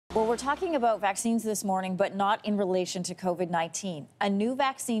Well, we're talking about vaccines this morning, but not in relation to COVID-19. A new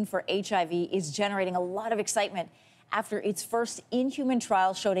vaccine for HIV is generating a lot of excitement after its first in-human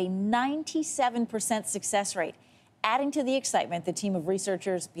trial showed a 97% success rate. Adding to the excitement, the team of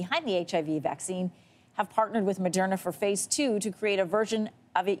researchers behind the HIV vaccine have partnered with Moderna for phase 2 to create a version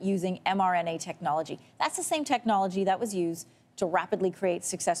of it using mRNA technology. That's the same technology that was used to rapidly create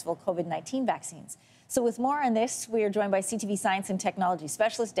successful COVID-19 vaccines. So with more on this, we are joined by CTV Science and Technology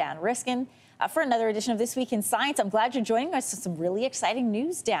Specialist Dan Riskin for another edition of This Week in Science. I'm glad you're joining us with some really exciting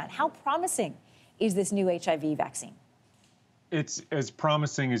news, Dan. How promising is this new HIV vaccine? It's as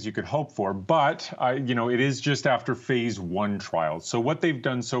promising as you could hope for, but it is just after phase 1 trials. So what they've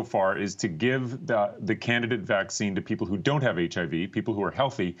done so far is to give the candidate vaccine to people who don't have HIV, people who are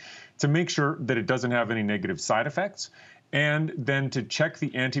healthy, to make sure that it doesn't have any negative side effects, and then to check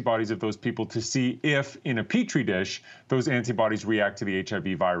the antibodies of those people to see if, in a petri dish, those antibodies react to the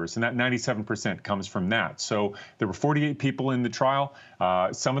HIV virus. And that 97% comes from that. So there were 48 people in the trial.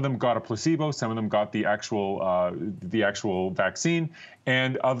 Some of them got a placebo. Some of them got the actual vaccine.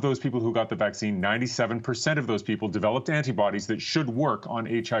 And of those people who got the vaccine, 97% of those people developed antibodies that should work on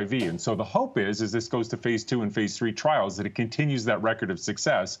HIV. And so the hope is, as this goes to phase 2 and phase 3 trials, that it continues that record of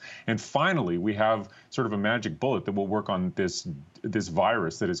success. And finally, we have sort of a magic bullet that will work on this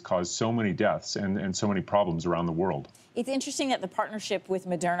virus that has caused so many deaths and so many problems around the world. It's interesting that the partnership with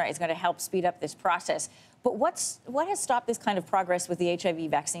Moderna is going to help speed up this process. But what has stopped this kind of progress with the HIV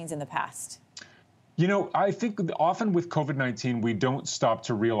vaccines in the past? You know, I think often with COVID-19, we don't stop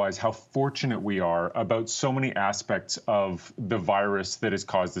to realize how fortunate we are about so many aspects of the virus that has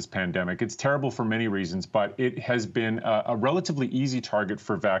caused this pandemic. It's terrible for many reasons, but it has been a relatively easy target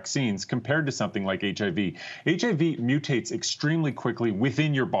for vaccines compared to something like HIV. HIV mutates extremely quickly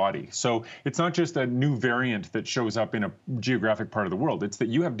within your body. So it's not just a new variant that shows up in a geographic part of the world. It's that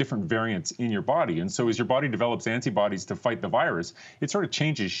you have different variants in your body. And so as your body develops antibodies to fight the virus, it sort of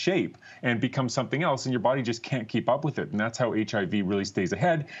changes shape and becomes something else, and your body just can't keep up with it. And that's how HIV really stays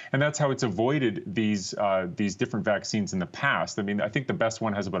ahead. And that's how it's avoided these different vaccines in the past. I mean, I think the best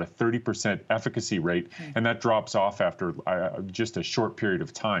one has about a 30% efficacy rate, and that drops off after just a short period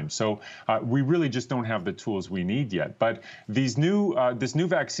of time. So we really just don't have the tools we need yet. But this new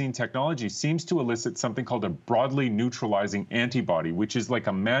vaccine technology seems to elicit something called a broadly neutralizing antibody, which is like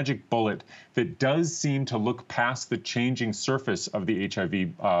a magic bullet that does seem to look past the changing surface of the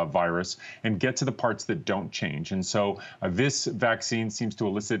HIV virus and get to the parts that don't change. And so this vaccine seems to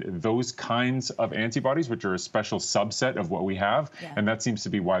elicit those kinds of antibodies, which are a special subset of what we have. Yeah. And that seems to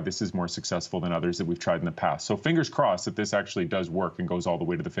be why this is more successful than others that we've tried in the past. So fingers crossed that this actually does work and goes all the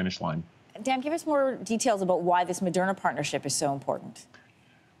way to the finish line. Dan, give us more details about why this Moderna partnership is so important.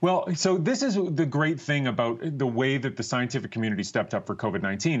 Well, so this is the great thing about the way that the scientific community stepped up for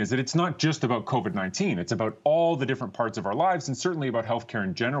COVID-19 is that it's not just about COVID-19. It's about all the different parts of our lives and certainly about healthcare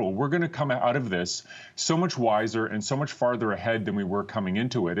in general. We're going to come out of this so much wiser and so much farther ahead than we were coming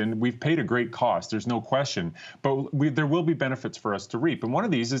into it. And we've paid a great cost. There's no question. But there will be benefits for us to reap. And one of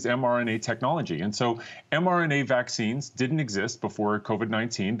these is mRNA technology. And so mRNA vaccines didn't exist before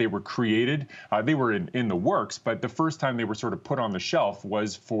COVID-19. They were created. They were in the works. But the first time they were sort of put on the shelf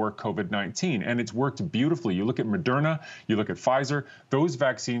was for COVID-19, and it's worked beautifully. You look at Moderna, you look at Pfizer, those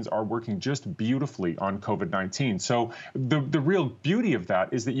vaccines are working just beautifully on COVID-19. So the real beauty of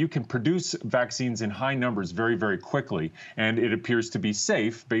that is that you can produce vaccines in high numbers very, very quickly, and it appears to be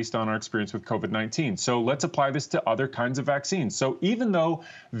safe based on our experience with COVID-19. So let's apply this to other kinds of vaccines. So even though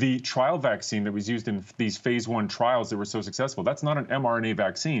the trial vaccine that was used in these phase 1 trials that were so successful, that's not an mRNA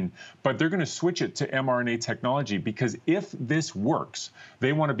vaccine, but they're going to switch it to mRNA technology because if this works,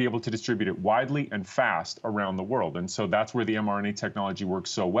 they want to be able to distribute it widely and fast around the world. And so that's where the mRNA technology works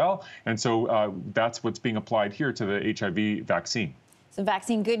so well. And so that's what's being applied here to the HIV vaccine. Some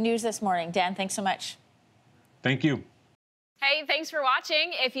vaccine good news this morning. Dan, thanks so much. Thank you. Hey, thanks for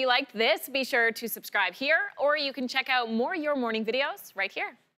watching. If you liked this, be sure to subscribe here, or you can check out more Your Morning videos right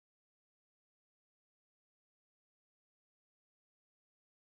here.